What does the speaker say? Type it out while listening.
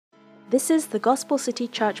This is the Gospel City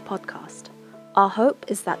Church podcast. Our hope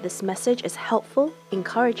is that this message is helpful,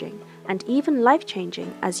 encouraging, and even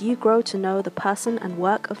life-changing as you grow to know the person and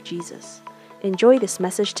work of Jesus. Enjoy this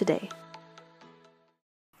message today.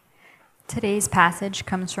 Today's passage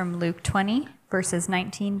comes from Luke 20, verses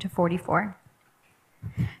 19 to 44.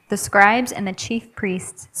 The scribes and the chief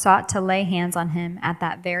priests sought to lay hands on him at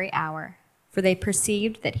that very hour, for they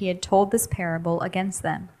perceived that he had told this parable against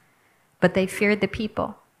them. But they feared the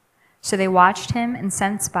people. So they watched him and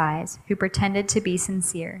sent spies who pretended to be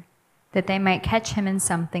sincere, that they might catch him in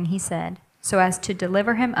something he said, so as to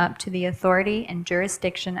deliver him up to the authority and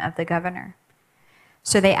jurisdiction of the governor.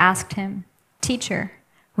 So they asked him, "Teacher,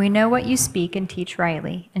 we know what you speak and teach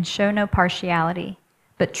rightly, and show no partiality,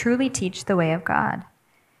 but truly teach the way of God.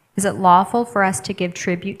 Is it lawful for us to give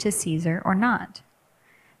tribute to Caesar or not?"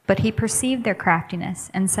 But he perceived their craftiness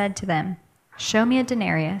and said to them, "Show me a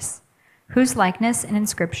denarius. Whose likeness and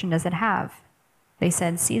inscription does it have?" They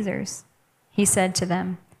said, "Caesar's." He said to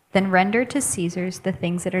them, "Then render to Caesar's the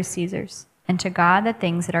things that are Caesar's, and to God the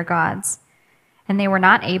things that are God's." And they were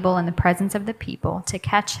not able in the presence of the people to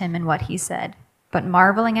catch him in what he said, but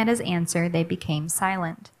marveling at his answer, they became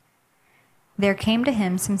silent. There came to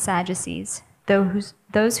him some Sadducees,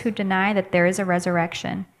 those who deny that there is a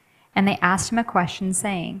resurrection, and they asked him a question,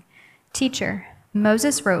 saying, "Teacher,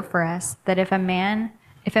 Moses wrote for us that if a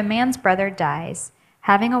man's brother dies,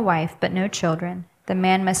 having a wife but no children, the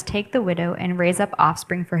man must take the widow and raise up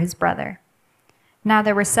offspring for his brother. Now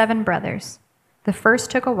there were 7 brothers. The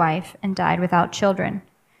first took a wife and died without children,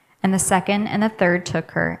 and the second and the third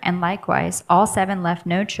took her, and likewise all 7 left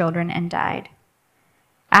no children and died.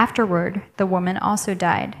 Afterward, the woman also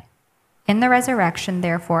died. In the resurrection,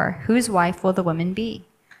 therefore, whose wife will the woman be?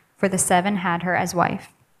 For the 7 had her as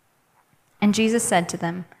wife." And Jesus said to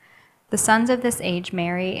them, "The sons of this age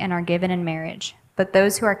marry and are given in marriage, but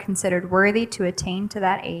those who are considered worthy to attain to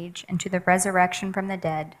that age and to the resurrection from the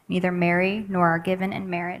dead neither marry nor are given in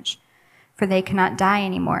marriage, for they cannot die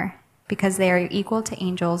anymore, because they are equal to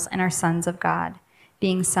angels and are sons of God,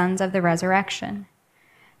 being sons of the resurrection.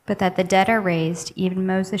 But that the dead are raised, even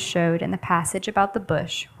Moses showed in the passage about the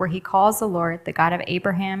bush, where he calls the Lord the God of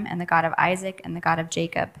Abraham and the God of Isaac and the God of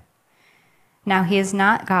Jacob. Now he is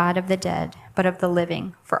not God of the dead, but of the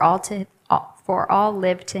living, for all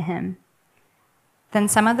live to him." Then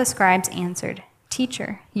some of the scribes answered,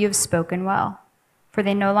 "Teacher, you have spoken well," for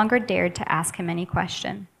they no longer dared to ask him any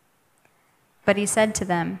question. But he said to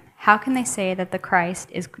them, "How can they say that the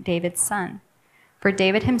Christ is David's son? For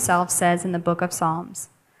David himself says in the book of Psalms,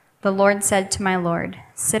 'The Lord said to my Lord,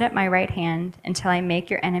 sit at my right hand until I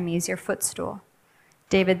make your enemies your footstool.'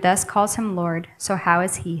 David thus calls him Lord, so how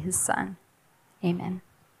is he his son?" Amen.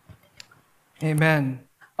 Amen.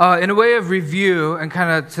 In a way of review and kind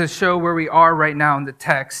of to show where we are right now in the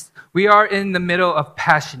text, we are in the middle of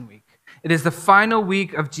Passion Week. It is the final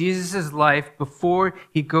week of Jesus' life before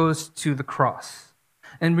he goes to the cross.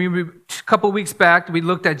 And a couple weeks back, we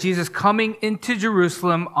looked at Jesus coming into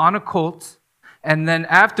Jerusalem on a colt, and then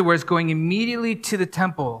afterwards going immediately to the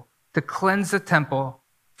temple to cleanse the temple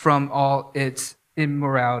from all its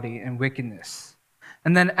immorality and wickedness.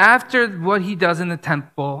 And then after what he does in the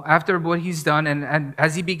temple, after what he's done, and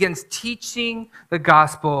as he begins teaching the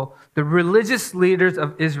gospel, the religious leaders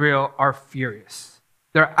of Israel are furious.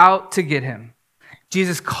 They're out to get him.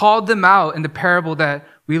 Jesus called them out in the parable that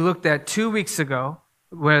we looked at 2 weeks ago,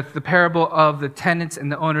 with the parable of the tenants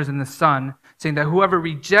and the owners and the son, saying that whoever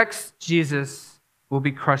rejects Jesus will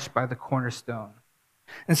be crushed by the cornerstone.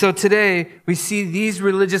 And so today, we see these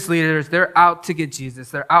religious leaders, they're out to get Jesus.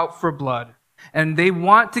 They're out for blood. And they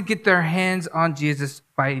want to get their hands on Jesus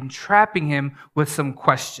by entrapping him with some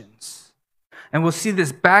questions. And we'll see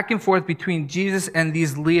this back and forth between Jesus and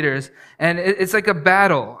these leaders. And it's like a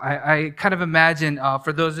battle. I kind of imagine,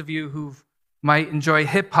 for those of you who might enjoy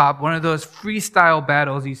hip hop, one of those freestyle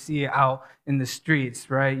battles you see out in the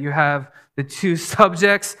streets, right? You have the 2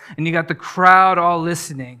 subjects and you got the crowd all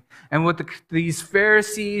listening. And what these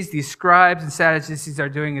Pharisees, these scribes and Sadducees are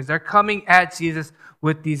doing is they're coming at Jesus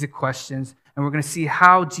with these questions. And we're going to see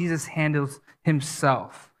how Jesus handles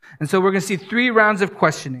himself. And so we're going to see 3 rounds of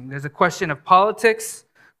questioning. There's a question of politics,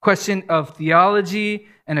 question of theology,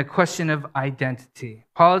 and a question of identity.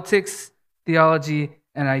 Politics, theology,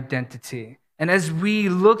 and identity. And as we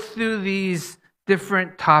look through these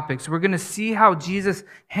different topics, we're going to see how Jesus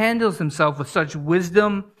handles himself with such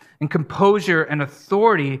wisdom and composure and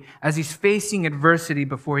authority as he's facing adversity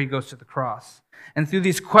before he goes to the cross. And through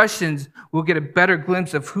these questions, we'll get a better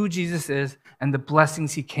glimpse of who Jesus is and the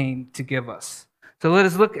blessings he came to give us. So let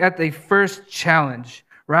us look at the first challenge.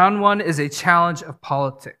 Round 1 is a challenge of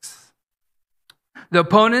politics. The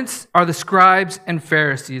opponents are the scribes and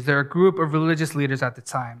Pharisees. They're a group of religious leaders at the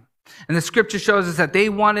time. And the scripture shows us that they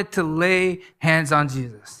wanted to lay hands on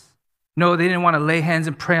Jesus. No, they didn't want to lay hands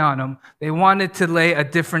and pray on him. They wanted to lay a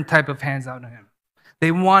different type of hands on him.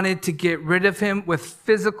 They wanted to get rid of him with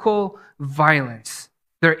physical violence.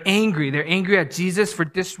 They're angry. They're angry at Jesus for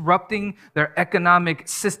disrupting their economic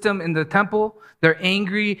system in the temple. They're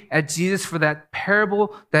angry at Jesus for that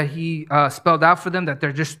parable that he spelled out for them, that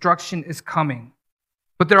their destruction is coming.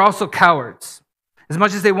 But they're also cowards. As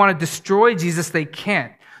much as they want to destroy Jesus, they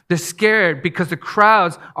can't. They're scared because the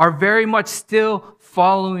crowds are very much still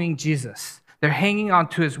following Jesus. They're hanging on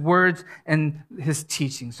to his words and his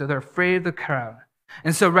teaching. So they're afraid of the crowd.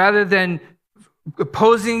 And so rather than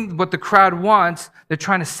opposing what the crowd wants, they're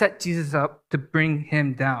trying to set Jesus up to bring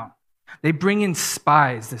him down. They bring in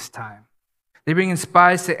spies this time. They bring in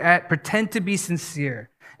spies to pretend to be sincere.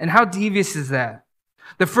 And how devious is that?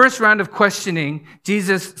 The first round of questioning,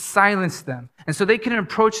 Jesus silenced them. And so they couldn't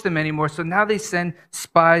approach them anymore. So now they send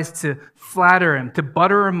spies to flatter him, to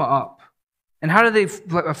butter him up. And how do they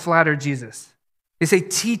flatter Jesus? They say,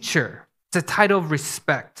 teacher. It's a title of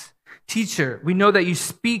respect. Teacher, we know that you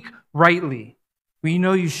speak rightly. We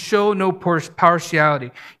know you show no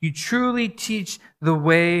partiality. You truly teach the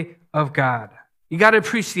way of God. You got to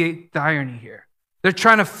appreciate the irony here. They're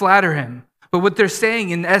trying to flatter him. But what they're saying,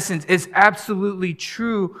 in essence, is absolutely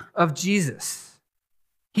true of Jesus.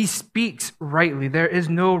 He speaks rightly. There is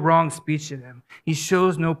no wrong speech in him. He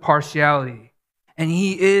shows no partiality. And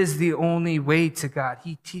he is the only way to God.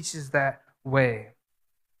 He teaches that way.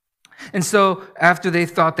 And so after they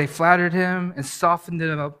thought they flattered him and softened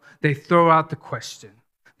him up, they throw out the question.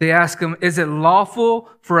 They ask him, is it lawful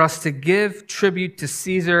for us to give tribute to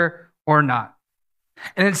Caesar or not?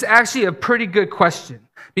 And it's actually a pretty good question,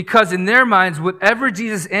 because in their minds, whatever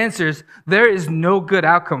Jesus answers, there is no good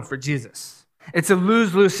outcome for Jesus. It's a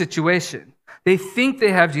lose-lose situation. They think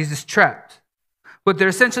they have Jesus trapped. What they're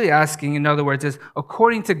essentially asking, in other words, is,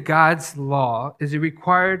 according to God's law, is it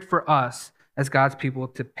required for us as God's people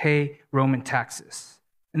to pay Roman taxes?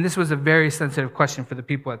 And this was a very sensitive question for the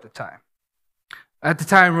people at the time. At the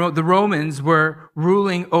time, the Romans were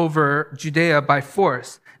ruling over Judea by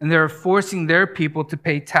force, and they were forcing their people to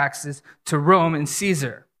pay taxes to Rome and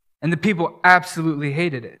Caesar. And the people absolutely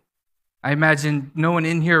hated it. I imagine no one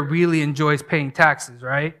in here really enjoys paying taxes,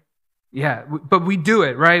 right? Yeah, but we do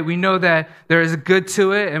it, right? We know that there is a good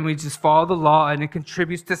to it, and we just follow the law, and it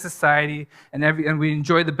contributes to society, and we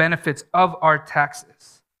enjoy the benefits of our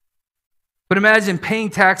taxes. But imagine paying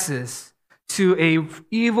taxes to an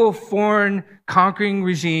evil foreign conquering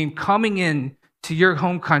regime coming in to your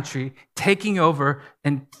home country, taking over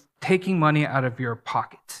and taking money out of your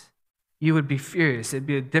pocket. You would be furious. It'd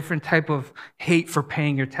be a different type of hate for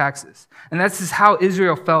paying your taxes. And that's just how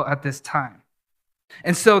Israel felt at this time.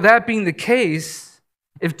 And so that being the case,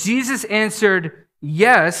 if Jesus answered,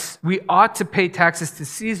 yes, we ought to pay taxes to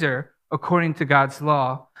Caesar according to God's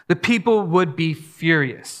law, the people would be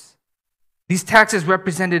furious. These taxes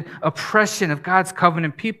represented oppression of God's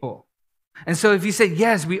covenant people. And so if you said,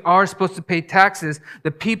 yes, we are supposed to pay taxes,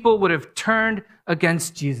 the people would have turned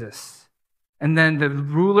against Jesus. And then the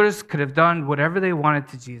rulers could have done whatever they wanted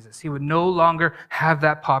to Jesus. He would no longer have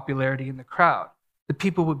that popularity in the crowd. The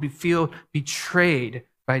people would feel betrayed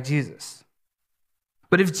by Jesus.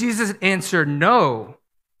 But if Jesus answered no,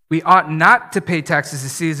 we ought not to pay taxes to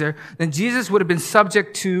Caesar, then Jesus would have been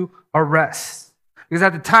subject to arrest. Because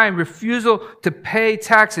at the time, refusal to pay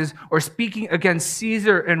taxes or speaking against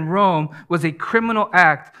Caesar and Rome was a criminal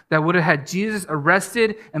act that would have had Jesus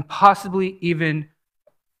arrested and possibly even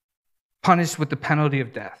punished with the penalty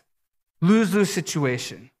of death. Lose-lose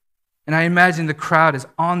situation. And I imagine the crowd is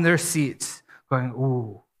on their seats going,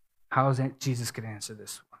 ooh, how is Jesus going to answer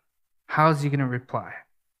this one? How is he going to reply?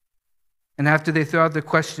 And after they throw out the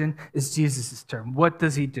question, it's Jesus' turn. What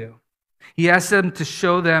does he do? He asks them to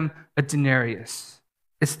show them a denarius.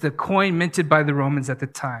 It's the coin minted by the Romans at the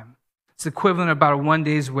time. It's equivalent of about a 1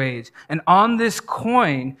 day's wage. And on this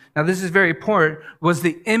coin, now this is very important, was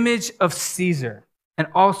the image of Caesar and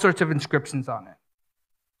all sorts of inscriptions on it.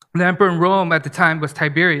 The emperor in Rome at the time was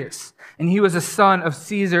Tiberius, and he was a son of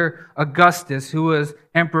Caesar Augustus, who was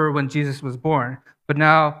emperor when Jesus was born. But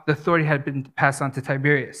now the authority had been passed on to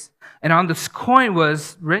Tiberius. And on this coin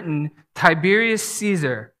was written, Tiberius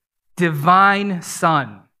Caesar, divine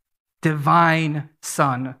son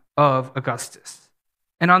of Augustus.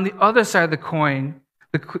 And on the other side of the coin,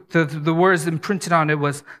 the words imprinted on it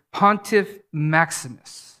was Pontiff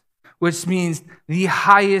Maximus, which means the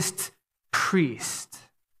highest priest.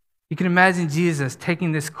 You can imagine Jesus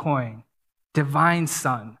taking this coin, divine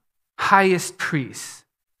son, highest priest.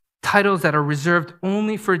 titles that are reserved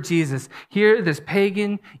only for Jesus. Here, this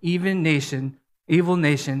pagan, evil nation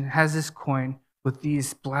has this coin with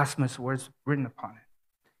these blasphemous words written upon it.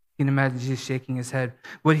 You can imagine Jesus shaking his head.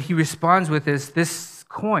 What he responds with is this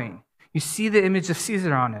coin. You see the image of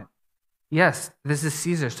Caesar on it. Yes, this is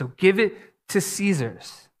Caesar, so give it to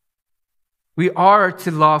Caesar's. We are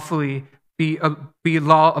to lawfully be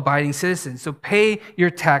law-abiding citizens, so pay your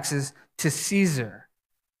taxes to Caesar.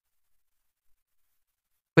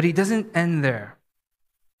 But he doesn't end there.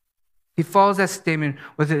 He follows that statement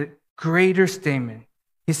with a greater statement.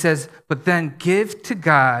 He says, but then give to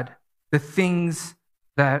God the things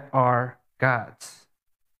that are God's.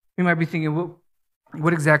 You might be thinking,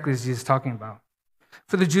 what exactly is Jesus talking about?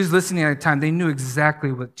 For the Jews listening at the time, they knew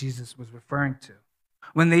exactly what Jesus was referring to.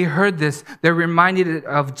 When they heard this, they're reminded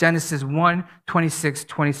of Genesis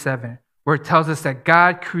 1:26-27, where it tells us that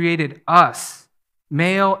God created us,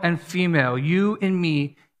 male and female, you and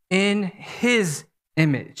me, in his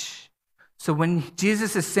image. So when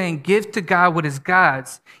Jesus is saying, give to God what is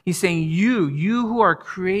God's, he's saying, you who are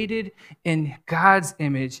created in God's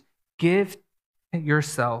image, give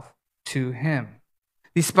yourself to him.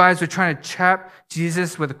 These spies were trying to trap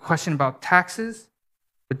Jesus with a question about taxes,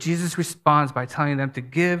 but Jesus responds by telling them to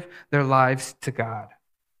give their lives to God.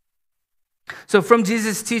 So from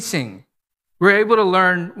Jesus' teaching, we're able to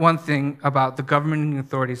learn one thing about the governing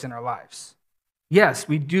authorities in our lives. Yes,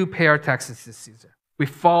 we do pay our taxes to Caesar. We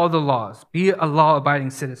follow the laws. Be a law-abiding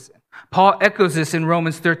citizen. Paul echoes this in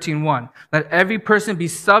Romans 13:1. Let every person be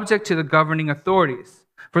subject to the governing authorities,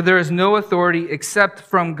 for there is no authority except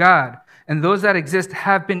from God, and those that exist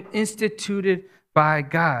have been instituted by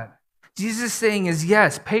God. Jesus' saying is,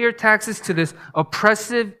 yes, pay your taxes to this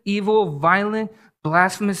oppressive, evil, violent,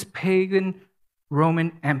 blasphemous, pagan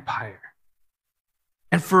Roman Empire.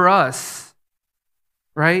 And for us,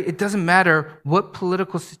 right, it doesn't matter what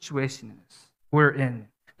political situation we're in.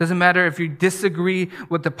 It doesn't matter if you disagree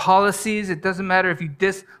with the policies. It doesn't matter if you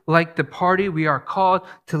dislike the party. We are called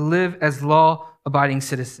to live as law-abiding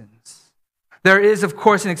citizens. There is, of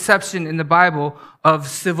course, an exception in the Bible of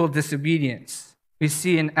civil disobedience. We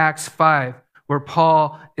see in Acts 5 where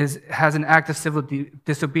Paul has an act of civil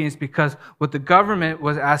disobedience because what the government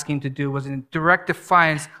was asking to do was in direct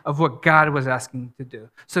defiance of what God was asking to do.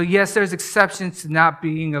 So yes, there's exceptions to not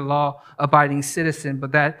being a law-abiding citizen,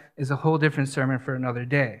 but that is a whole different sermon for another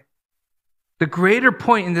day. The greater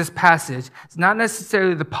point in this passage is not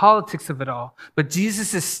necessarily the politics of it all, but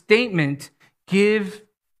Jesus' statement, give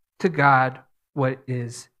to God what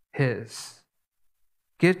is his.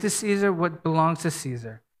 Give to Caesar what belongs to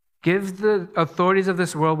Caesar. Give the authorities of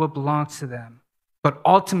this world what belongs to them. But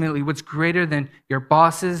ultimately, what's greater than your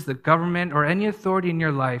bosses, the government, or any authority in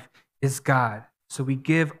your life is God. So we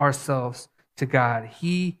give ourselves to God.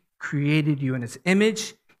 He created you in his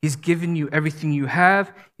image. He's given you everything you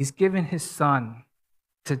have. He's given his son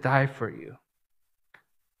to die for you.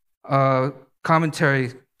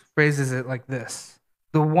 Commentary phrases it like this.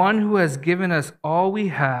 The one who has given us all we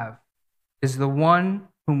have is the one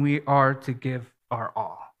whom we are to give our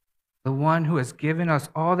all. The one who has given us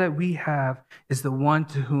all that we have is the one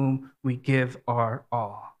to whom we give our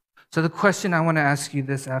all. So the question I want to ask you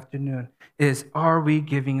this afternoon is, are we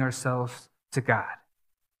giving ourselves to God?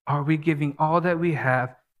 Are we giving all that we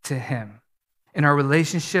have to him? In our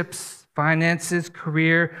relationships, finances,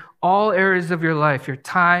 career, all areas of your life, your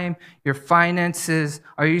time, your finances,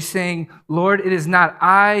 are you saying, Lord, it is not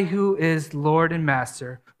I who is Lord and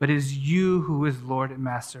Master, but it is you who is Lord and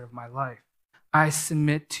Master of my life? I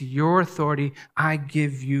submit to your authority. I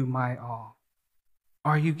give you my all.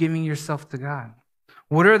 Are you giving yourself to God?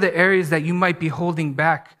 What are the areas that you might be holding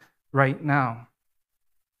back right now?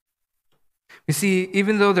 You see,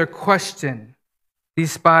 even though their question,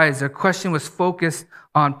 these spies, their question was focused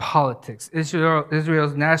on politics,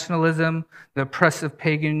 Israel's nationalism, the oppressive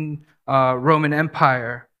pagan Roman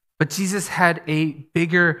Empire, but Jesus had a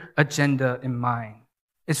bigger agenda in mind.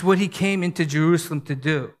 It's what he came into Jerusalem to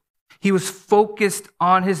do. He was focused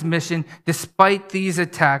on his mission despite these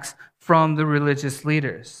attacks from the religious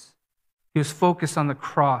leaders. He was focused on the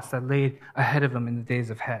cross that laid ahead of him in the days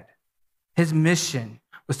ahead. His mission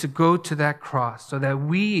was to go to that cross so that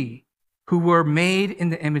we, who were made in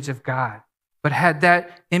the image of God, but had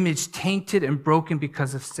that image tainted and broken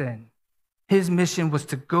because of sin, his mission was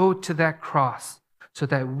to go to that cross so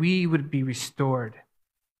that we would be restored,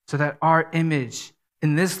 so that our image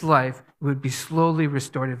in this life would be slowly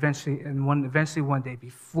restored, eventually one day be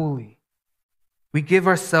fully. We give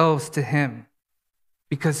ourselves to him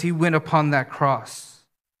because he went upon that cross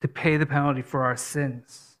to pay the penalty for our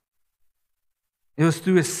sins. It was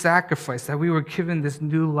through his sacrifice that we were given this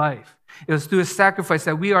new life. It was through his sacrifice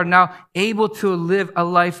that we are now able to live a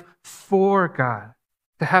life for God,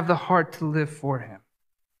 to have the heart to live for him.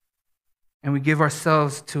 And we give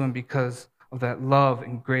ourselves to him because of that love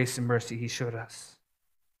and grace and mercy he showed us.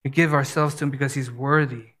 We give ourselves to him because he's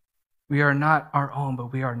worthy. We are not our own,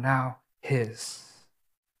 but we are now his.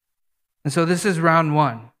 And so this is round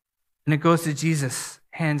one, and it goes to Jesus,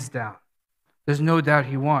 hands down. There's no doubt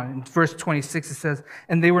he won. In verse 26, it says,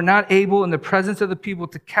 "And they were not able in the presence of the people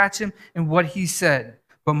to catch him in what he said,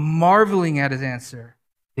 but marveling at his answer,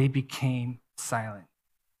 they became silent."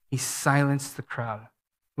 He silenced the crowd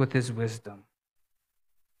with his wisdom.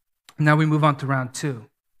 Now we move on to round two.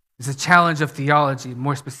 It's a challenge of theology,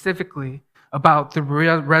 more specifically about the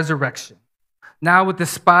resurrection. Now with the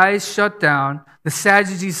spies shut down, the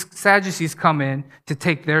Sadducees come in to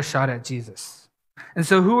take their shot at Jesus. And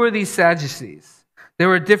so who are these Sadducees? There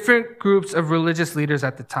were different groups of religious leaders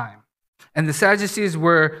at the time. And the Sadducees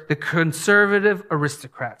were the conservative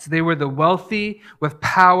aristocrats. They were the wealthy with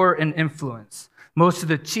power and influence. Most of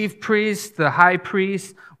the chief priests, the high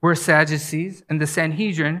priests, were Sadducees. And the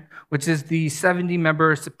Sanhedrin, which is the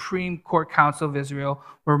 70-member Supreme Court Council of Israel,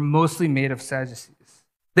 were mostly made of Sadducees.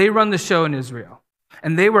 They run the show in Israel.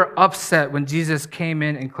 And they were upset when Jesus came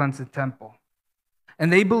in and cleansed the temple.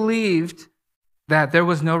 And they believed that there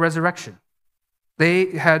was no resurrection. They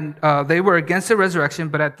were against the resurrection,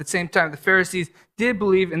 but at the same time, the Pharisees did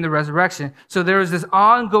believe in the resurrection. So there was this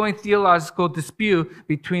ongoing theological dispute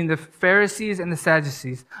between the Pharisees and the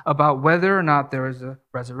Sadducees about whether or not there was a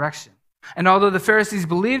resurrection. And although the Pharisees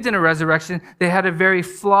believed in a resurrection, they had a very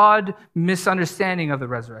flawed misunderstanding of the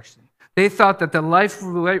resurrection. They thought that the life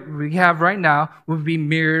we have right now would be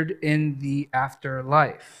mirrored in the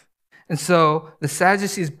afterlife. And so the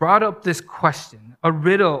Sadducees brought up this question, a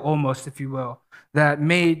riddle almost, if you will,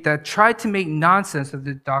 that tried to make nonsense of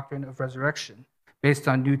the doctrine of resurrection based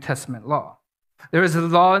on New Testament law. There is a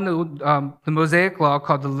law in the Mosaic law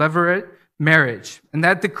called the Levirate marriage, and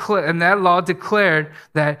that law declared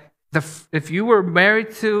that if you were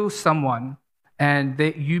married to someone and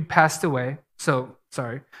you passed away,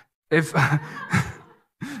 if let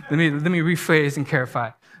me rephrase and clarify.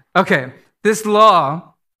 Okay, this law.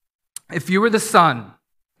 If you were the son,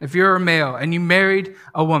 if you're a male, and you married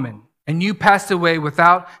a woman, and you passed away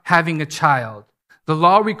without having a child, the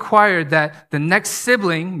law required that the next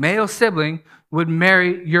sibling, male sibling, would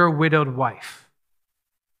marry your widowed wife.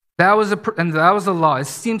 That was the law. It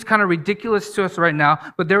seems kind of ridiculous to us right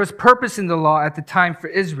now, but there was purpose in the law at the time for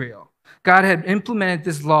Israel. God had implemented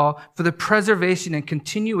this law for the preservation and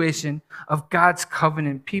continuation of God's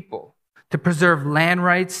covenant people, to preserve land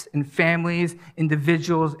rights and families,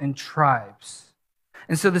 individuals, and tribes.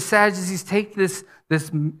 And so the Sadducees take this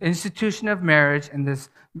institution of marriage and this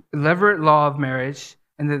Levirate law of marriage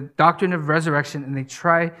and the doctrine of resurrection, and they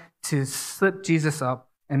try to slip Jesus up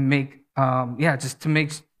and to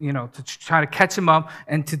try to catch him up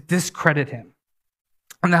and to discredit him.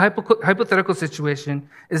 And the hypothetical situation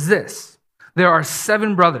is this. There are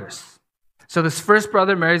 7 brothers. So this first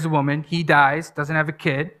brother marries a woman. He dies, doesn't have a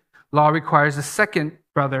kid. Law requires the second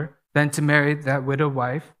brother then to marry that widowed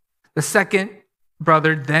wife. The second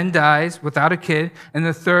brother then dies without a kid, and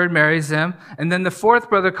the third marries him. And then the fourth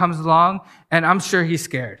brother comes along, and I'm sure he's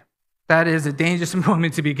scared. That is a dangerous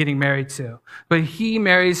woman to be getting married to. But he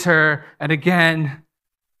marries her, and again,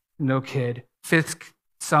 no kid. 5th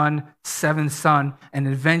son, 7th son, and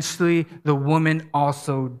eventually the woman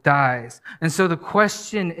also dies. And so the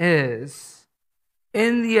question is,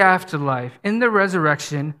 in the afterlife, in the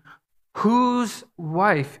resurrection, whose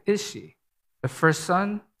wife is she? The first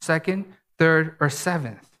son, second, third, or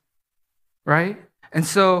 7th? Right? And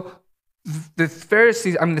so the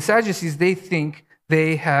Sadducees, they think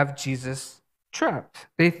they have Jesus trapped.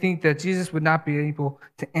 They think that Jesus would not be able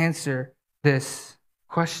to answer this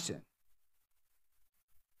question.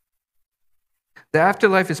 The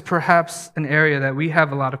afterlife is perhaps an area that we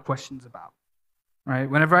have a lot of questions about. Right?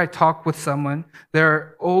 Whenever I talk with someone,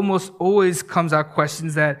 there almost always comes out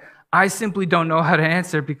questions that I simply don't know how to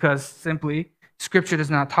answer because simply Scripture does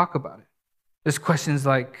not talk about it. There's questions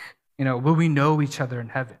like, will we know each other in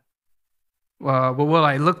heaven? What will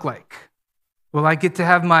I look like? Will I get to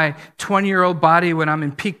have my 20-year-old body when I'm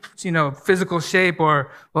in peak, physical shape,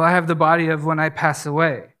 or will I have the body of when I pass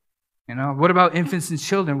away? What about infants and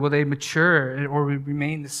children? Will they mature or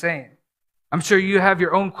remain the same? I'm sure you have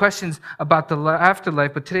your own questions about the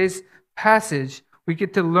afterlife, but today's passage, we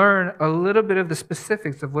get to learn a little bit of the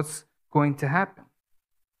specifics of what's going to happen.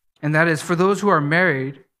 And that is for those who are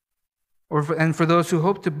married, and for those who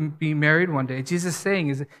hope to be married one day, Jesus is saying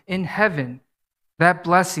is in heaven, that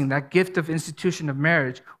blessing, that gift of institution of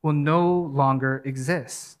marriage will no longer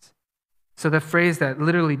exist. So the phrase that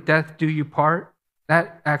literally death do you part,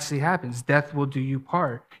 that actually happens. Death will do you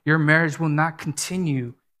part. Your marriage will not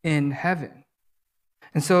continue in heaven.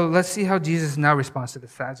 And so let's see how Jesus now responds to the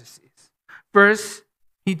Sadducees. First,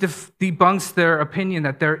 he debunks their opinion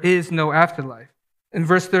that there is no afterlife. In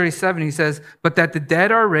verse 37, he says, "But that the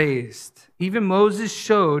dead are raised. Even Moses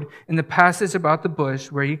showed in the passage about the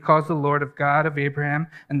bush where he calls the Lord of God of Abraham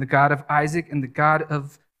and the God of Isaac and the God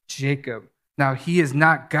of Jacob. Now he is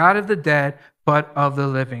not God of the dead, but of the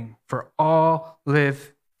living, for all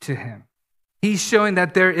live to him." He's showing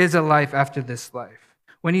that there is a life after this life.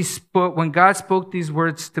 When God spoke these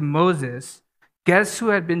words to Moses, guess who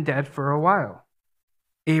had been dead for a while?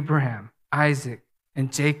 Abraham, Isaac,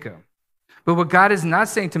 and Jacob. But what God is not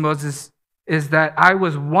saying to Moses is that I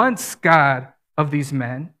was once God of these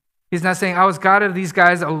men. He's not saying I was God of these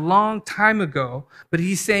guys a long time ago, but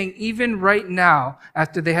he's saying even right now,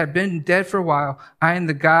 after they had been dead for a while, I am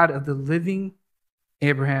the God of the living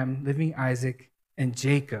Abraham, living Isaac, and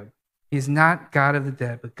Jacob. He's not God of the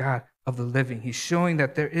dead, but God of the living. He's showing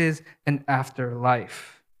that there is an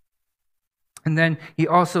afterlife. And then he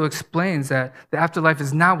also explains that the afterlife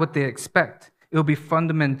is not what they expect. It will be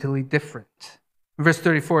fundamentally different. In verse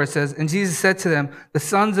 34, it says, "And Jesus said to them, the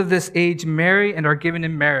sons of this age marry and are given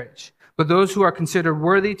in marriage. But those who are considered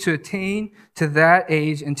worthy to attain to that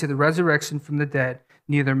age and to the resurrection from the dead,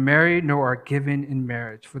 neither marry nor are given in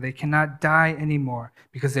marriage, for they cannot die anymore,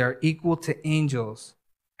 because they are equal to angels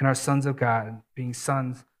and are sons of God, being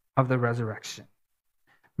sons of the resurrection."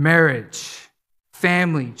 Marriage,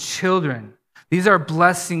 family, children, these are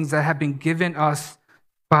blessings that have been given us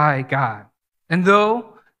by God. And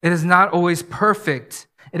though it is not always perfect,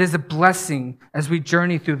 it is a blessing as we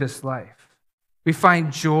journey through this life. We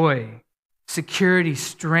find joy, security,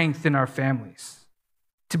 strength in our families.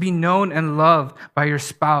 To be known and loved by your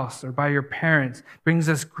spouse or by your parents brings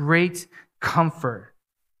us great comfort.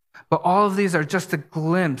 But all of these are just a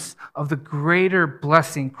glimpse of the greater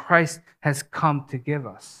blessing Christ has come to give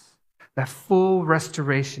us, that full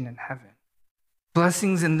restoration in heaven.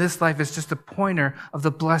 Blessings in this life is just a pointer of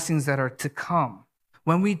the blessings that are to come.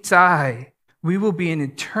 When we die, we will be in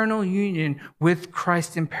eternal union with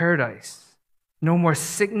Christ in paradise. No more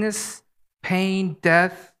sickness, pain,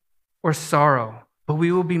 death, or sorrow, but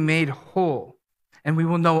we will be made whole, and we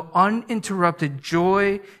will know uninterrupted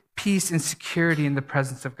joy, peace, and security in the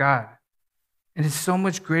presence of God. And it's so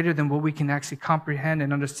much greater than what we can actually comprehend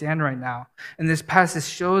and understand right now. And this passage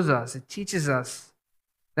shows us, it teaches us,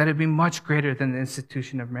 that it would be much greater than the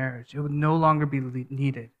institution of marriage. It would no longer be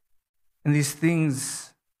needed. And these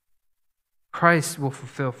things Christ will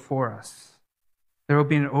fulfill for us. There will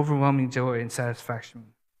be an overwhelming joy and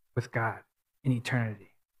satisfaction with God in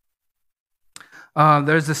eternity.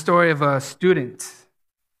 There's a story of a student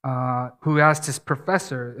who asked his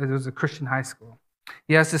professor, it was a Christian high school,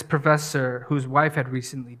 he asked this professor whose wife had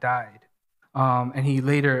recently died, and he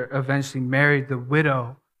later eventually married the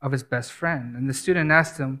widow of his best friend. And the student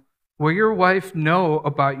asked him, "Will your wife know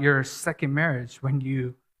about your second marriage when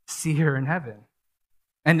you see her in heaven?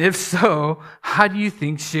 And if so, how do you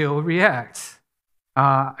think she'll react?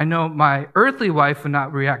 I know my earthly wife would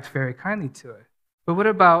not react very kindly to it, but what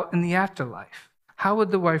about in the afterlife? How would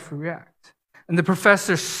the wife react?" And the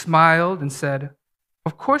professor smiled and said,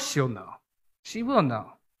 "Of course she'll know. She will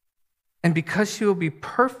know. And because she will be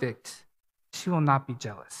perfect, she will not be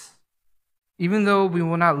jealous. Even though we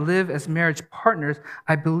will not live as marriage partners,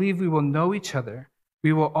 I believe we will know each other.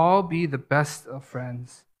 We will all be the best of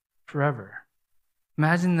friends forever."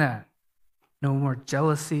 Imagine that. No more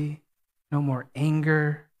jealousy, no more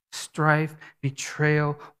anger, strife,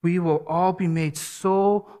 betrayal. We will all be made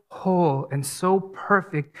so whole and so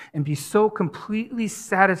perfect and be so completely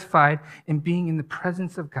satisfied in being in the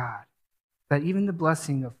presence of God that even the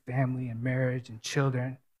blessing of family and marriage and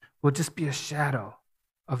children will just be a shadow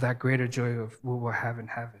of that greater joy of what we'll have in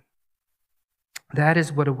heaven. That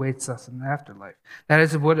is what awaits us in the afterlife. That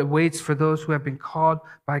is what awaits for those who have been called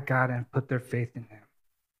by God and put their faith in him.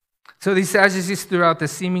 So these Sadducees threw out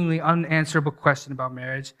this seemingly unanswerable question about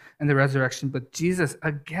marriage and the resurrection, but Jesus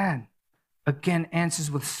again answers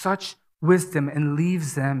with such wisdom and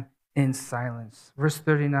leaves them in silence. Verse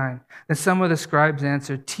 39, then some of the scribes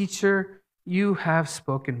answered, "Teacher, you have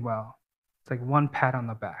spoken well." It's like one pat on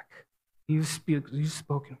the back. You've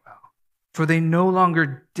spoken well. For they no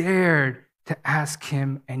longer dared to ask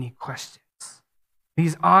him any questions.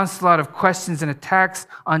 These onslaught of questions and attacks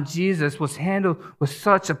on Jesus was handled with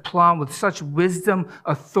such aplomb, with such wisdom,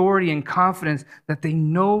 authority, and confidence that they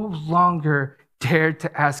no longer dared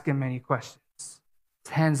to ask him any questions.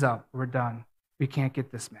 Hands up, we're done. We can't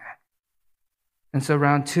get this man. And so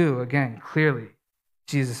round 2, again, clearly,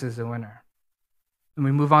 Jesus is the winner. And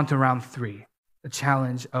we move on to round 3, the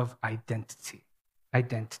challenge of identity.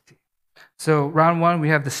 Identity. So round 1, we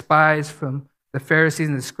have the spies from the Pharisees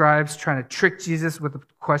and the scribes trying to trick Jesus with a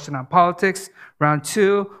question on politics. Round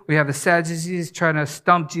 2, we have the Sadducees trying to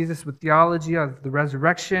stump Jesus with theology of the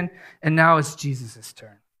resurrection. And now it's Jesus'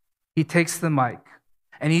 turn. He takes the mic,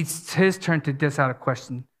 and it's his turn to dish out a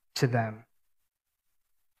question to them.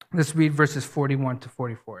 Let's read verses 41 to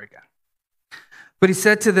 44 again. But he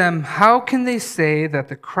said to them, "How can they say that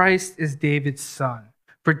the Christ is David's son?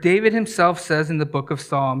 For David himself says in the book of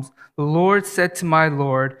Psalms, 'The Lord said to my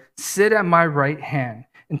Lord, sit at my right hand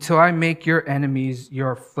until I make your enemies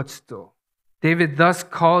your footstool.' David thus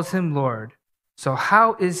calls him Lord. So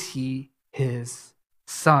how is he his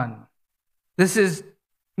son?" This is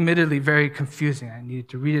admittedly very confusing. I needed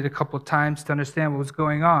to read it a couple of times to understand what was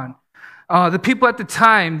going on. The people at the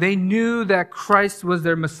time, they knew that Christ was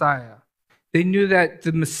their Messiah. They knew that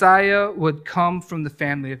the Messiah would come from the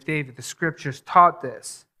family of David. The scriptures taught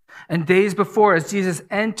this. And days before, as Jesus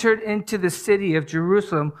entered into the city of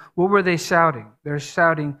Jerusalem, what were they shouting? They're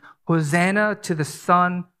shouting, "Hosanna to the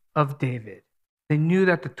Son of David." They knew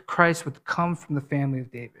that the Christ would come from the family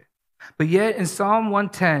of David. But yet in Psalm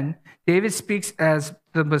 110, David speaks as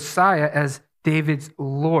the Messiah as David's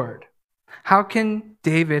Lord. How can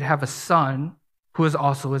David have a son who is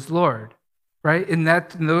also his Lord? Right? In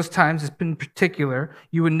those times, in particular,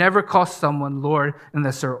 you would never call someone Lord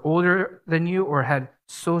unless they're older than you or had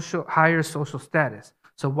higher social status.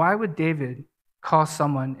 So why would David call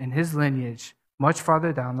someone in his lineage much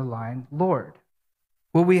farther down the line Lord?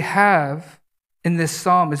 What we have in this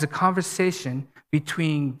psalm is a conversation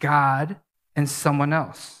between God and someone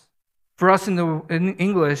else. For us in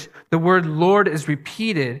English, the word Lord is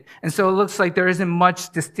repeated, and so it looks like there isn't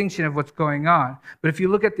much distinction of what's going on. But if you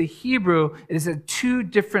look at the Hebrew, it is 2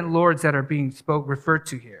 different Lords that are being referred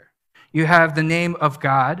to here. You have the name of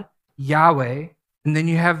God, Yahweh, and then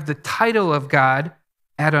you have the title of God,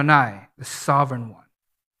 Adonai, the sovereign one.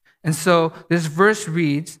 And so this verse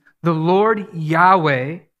reads, "The Lord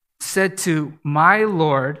Yahweh said to my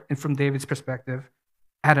Lord," and from David's perspective,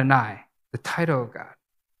 Adonai, the title of God.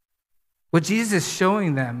 What Jesus is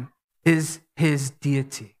showing them is his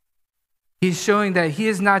deity. He's showing that he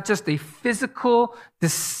is not just a physical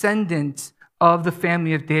descendant of the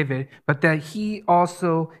family of David, but that he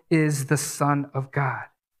also is the Son of God,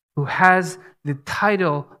 who has the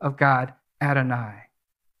title of God, Adonai.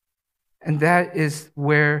 And that is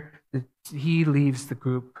where he leaves the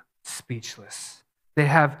group speechless. They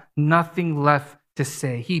have nothing left to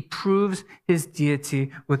say. He proves his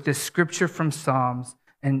deity with this scripture from Psalms,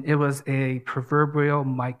 and it was a proverbial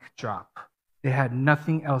mic drop. They had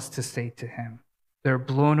nothing else to say to him. They're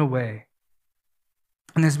blown away.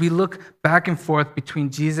 And as we look back and forth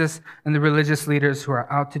between Jesus and the religious leaders who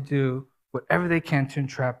are out to do whatever they can to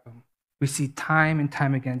entrap him, we see time and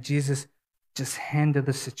time again Jesus just handle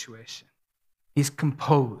the situation. He's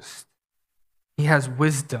composed. He has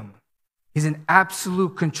wisdom. He's in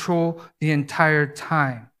absolute control the entire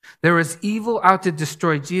time. There was evil out to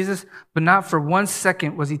destroy Jesus, but not for 1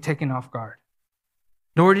 second was he taken off guard.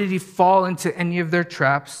 Nor did he fall into any of their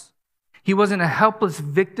traps. He wasn't a helpless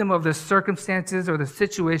victim of the circumstances or the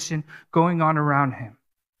situation going on around him.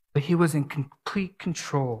 But he was in complete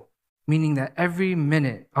control, meaning that every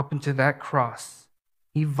minute up into that cross,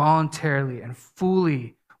 he voluntarily and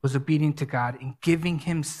fully was obedient to God in giving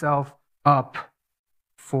himself up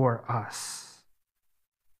for us.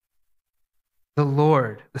 The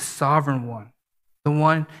Lord, the sovereign one, the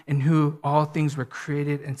one in whom all things were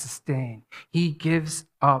created and sustained. He gives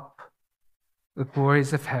up the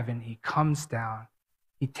glories of heaven. He comes down.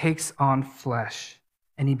 He takes on flesh,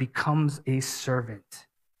 and he becomes a servant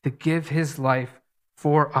to give his life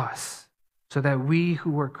for us so that we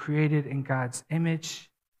who were created in God's image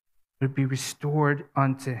would be restored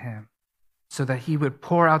unto him, so that he would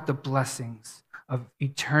pour out the blessings of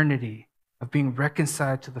eternity, of being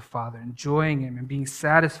reconciled to the Father, enjoying him and being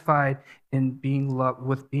satisfied in being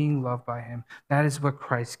loved by him. That is what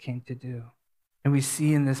Christ came to do. And we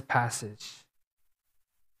see in this passage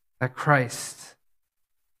that Christ,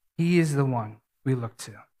 he is the one we look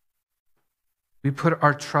to. We put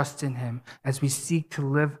our trust in him as we seek to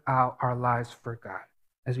live out our lives for God,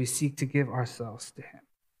 as we seek to give ourselves to him.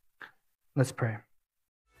 Let's pray.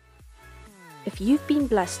 If you've been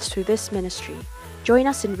blessed through this ministry, join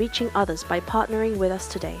us in reaching others by partnering with us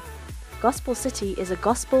today. Gospel City is a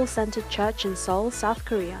gospel-centered church in Seoul, South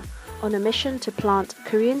Korea, on a mission to plant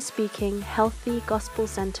Korean-speaking, healthy,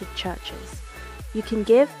 gospel-centered churches. You can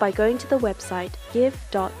give by going to the website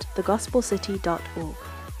give.thegospelcity.org.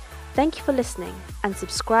 Thank you for listening, and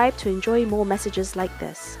subscribe to enjoy more messages like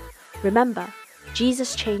this. Remember,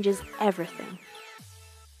 Jesus changes everything.